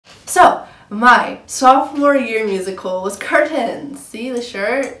So, my sophomore year musical was Curtains. See the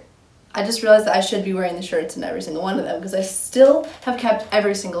shirt? I just realized that I should be wearing the shirts in every single one of them because I still have kept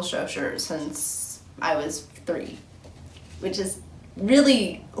every single show shirt since I was 3, which is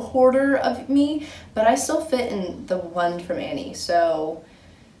really hoarder of me, but I still fit in the one from Annie. So,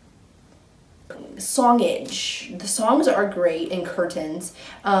 songage. The songs are great in Curtains.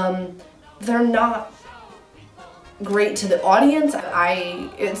 They're not great to the audience.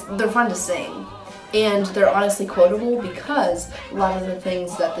 They're fun to sing, and they're honestly quotable because a lot of the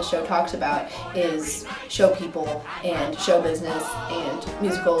things that the show talks about is show people and show business and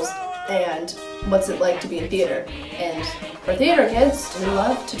musicals and what's it like to be in theater. And for theater kids, we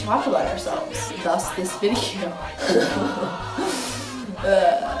love to talk about ourselves. Thus this video.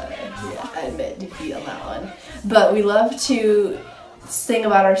 Yeah, I admit defeat on that one. But we love to sing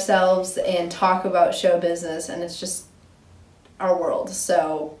about ourselves and talk about show business, and it's just our world.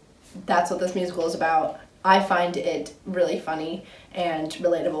 So that's what this musical is about. I find it really funny and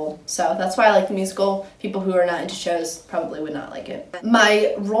relatable, so that's why I like the musical. People who are not into shows probably would not like it.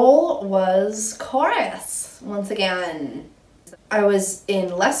 My role was chorus, once again. I was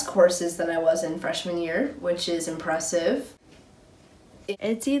in less courses than I was in freshman year, which is impressive.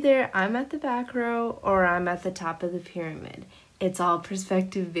 It's either I'm at the back row or I'm at the top of the pyramid. It's all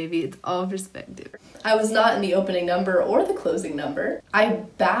perspective, baby. It's all perspective. I was not in the opening number or the closing number. I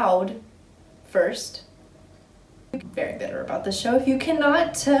bowed first. Very bitter about the show, if you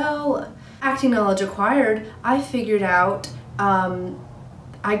cannot tell. Acting knowledge acquired, I figured out,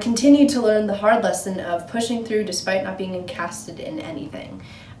 I continued to learn the hard lesson of pushing through despite not being casted in anything.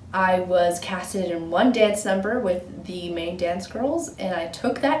 I was casted in one dance number with the main dance girls, and I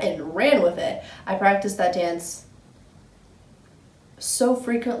took that and ran with it. I practiced that dance so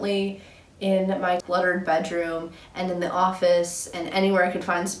frequently in my cluttered bedroom and in the office and anywhere I could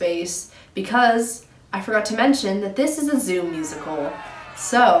find space, because I forgot to mention that this is a Zoom musical.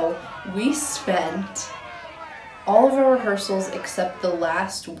 So we spent all of our rehearsals except the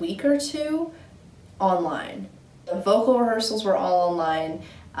last week or two online. The vocal rehearsals were all online.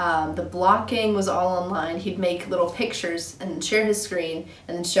 The blocking was all online. He'd make little pictures and share his screen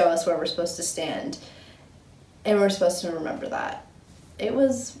and then show us where we're supposed to stand. And we're supposed to remember that. It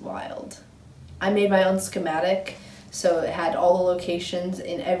was wild. I made my own schematic, so it had all the locations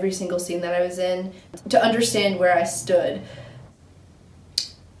in every single scene that I was in to understand where I stood.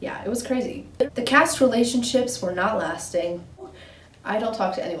 Yeah, it was crazy. The cast relationships were not lasting. I don't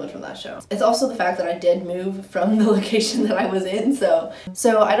talk to anyone from that show. It's also the fact that I did move from the location that I was in, so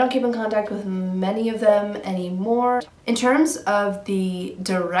I don't keep in contact with many of them anymore. In terms of the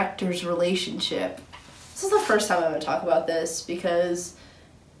director's relationship, this is the first time I'm going to talk about this because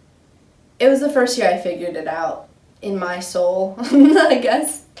it was the first year I figured it out in my soul, I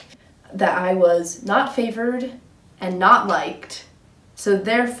guess, that I was not favored and not liked, so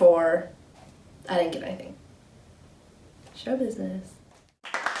therefore I didn't get anything. Show business.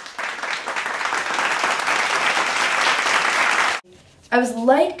 I was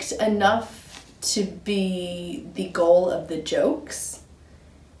liked enough to be the goal of the jokes,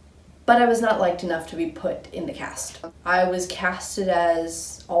 but I was not liked enough to be put in the cast. I was casted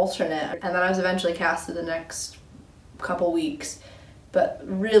as alternate, and then I was eventually casted the next couple weeks, but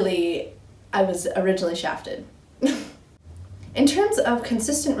really I was originally shafted. In terms of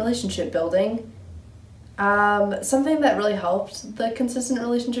consistent relationship building, something that really helped the consistent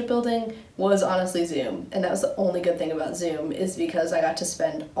relationship building was honestly Zoom, and that was the only good thing about Zoom, is because I got to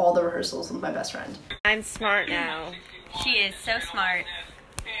spend all the rehearsals with my best friend. I'm smart now. She is so smart.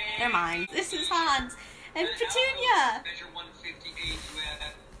 They're mine. This is Hans and Petunia.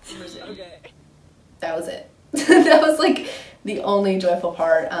 Okay. That was it. That was like the only joyful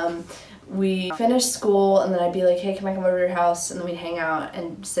part. We finished school, and then I'd be like, hey, can I come over to your house? And then we'd hang out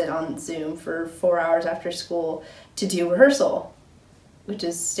and sit on Zoom for 4 hours after school to do rehearsal, which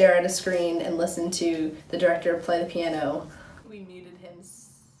is stare at a screen and listen to the director play the piano. We muted him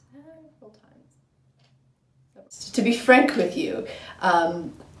several times. To be frank with you,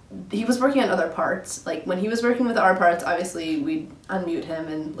 he was working on other parts. Like, when he was working with our parts, obviously we'd unmute him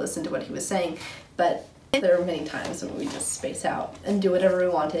and listen to what he was saying, but there were many times when we just space out and do whatever we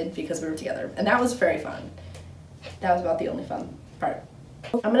wanted because we were together, and that was very fun. That was about the only fun part.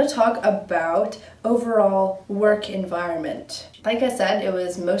 I'm going to talk about overall work environment. Like I said, it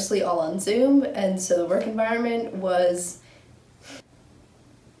was mostly all on Zoom, and so the work environment was,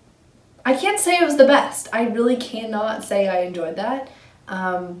 I can't say it was the best. I really cannot say I enjoyed that.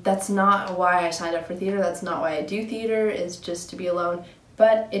 That's not why I signed up for theater. That's not why I do theater, is just to be alone.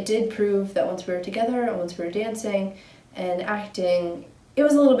 But it did prove that once we were together and once we were dancing and acting, it it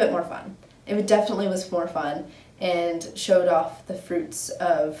was a little bit more fun. It definitely was more fun and showed off the fruits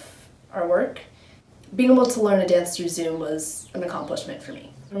of our work. Being able to learn a dance through Zoom was an accomplishment for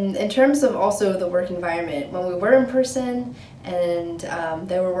me. In terms of also the work environment, when we were in person and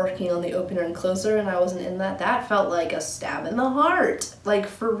they were working on the opener and closer and I wasn't in that, that felt like a stab in the heart, like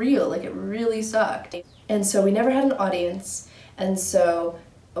for real, like it really sucked. And so we never had an audience, and so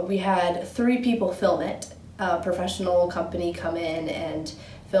we had 3 people film it, a professional company come in and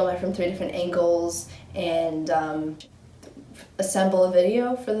film it from 3 different angles and assemble a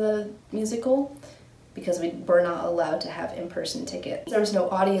video for the musical, because we were not allowed to have in-person tickets. There was no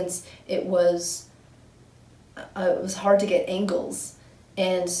audience. It was hard to get angles,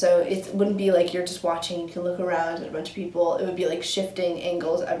 and so it wouldn't be like you're just watching, you can look around at a bunch of people. It would be like shifting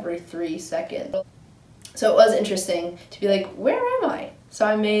angles every 3 seconds. So it was interesting to be like, where am I? So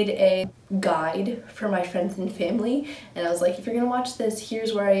I made a guide for my friends and family, and I was like, if you're gonna watch this,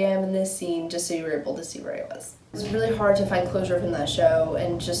 here's where I am in this scene, just so you were able to see where I was. It was really hard to find closure from that show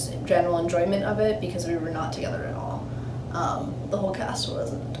and just general enjoyment of it because we were not together at all. The whole cast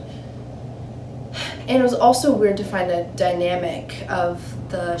wasn't. And it was also weird to find a dynamic of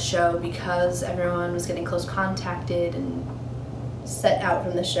the show because everyone was getting close contacted and set out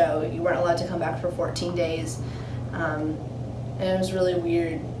from the show. You weren't allowed to come back for 14 days. And it was really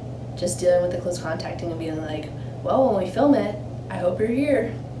weird just dealing with the close contacting and being like, well, when we film it, I hope you're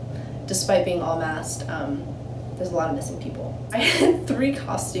here. Despite being all masked, there's a lot of missing people. I had 3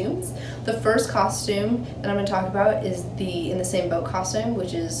 costumes. The first costume that I'm going to talk about is the In the Same Boat costume,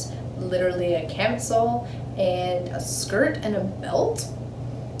 which is literally a camisole and a skirt and a belt.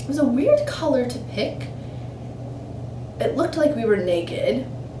 It was a weird color to pick. It looked like we were naked,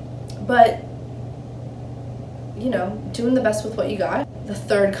 but you know, doing the best with what you got. The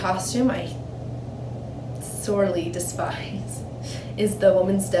third costume I sorely despise is the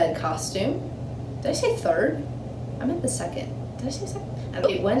Woman's Dead costume. Did I say third? I meant the second. Did I say second?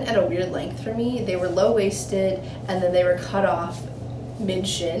 It went at a weird length for me. They were low-waisted and then they were cut off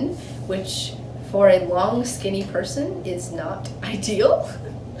mid-shin, which for a long, skinny person is not ideal.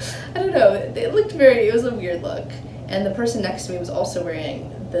 I don't know, it was a weird look. And the person next to me was also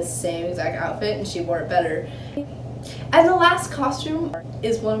wearing the same exact outfit and she wore it better. And the last costume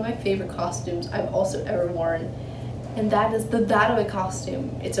is one of my favorite costumes I've also ever worn, and that is the That Away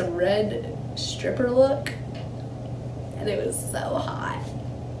costume. It's a red stripper look, and it was so hot.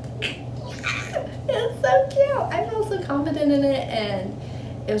 It's so cute. I felt so confident in it, and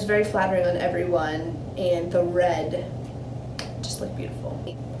it was very flattering on everyone, and the red just looked beautiful.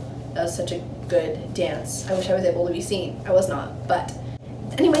 That was such a good dance. I wish I was able to be seen. I was not, but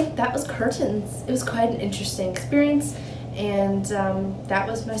anyway, that was Curtains. It was quite an interesting experience, and that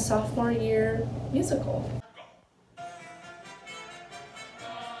was my sophomore year musical.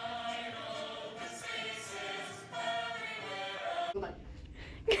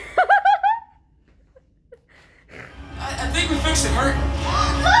 I think we fixed the curtain.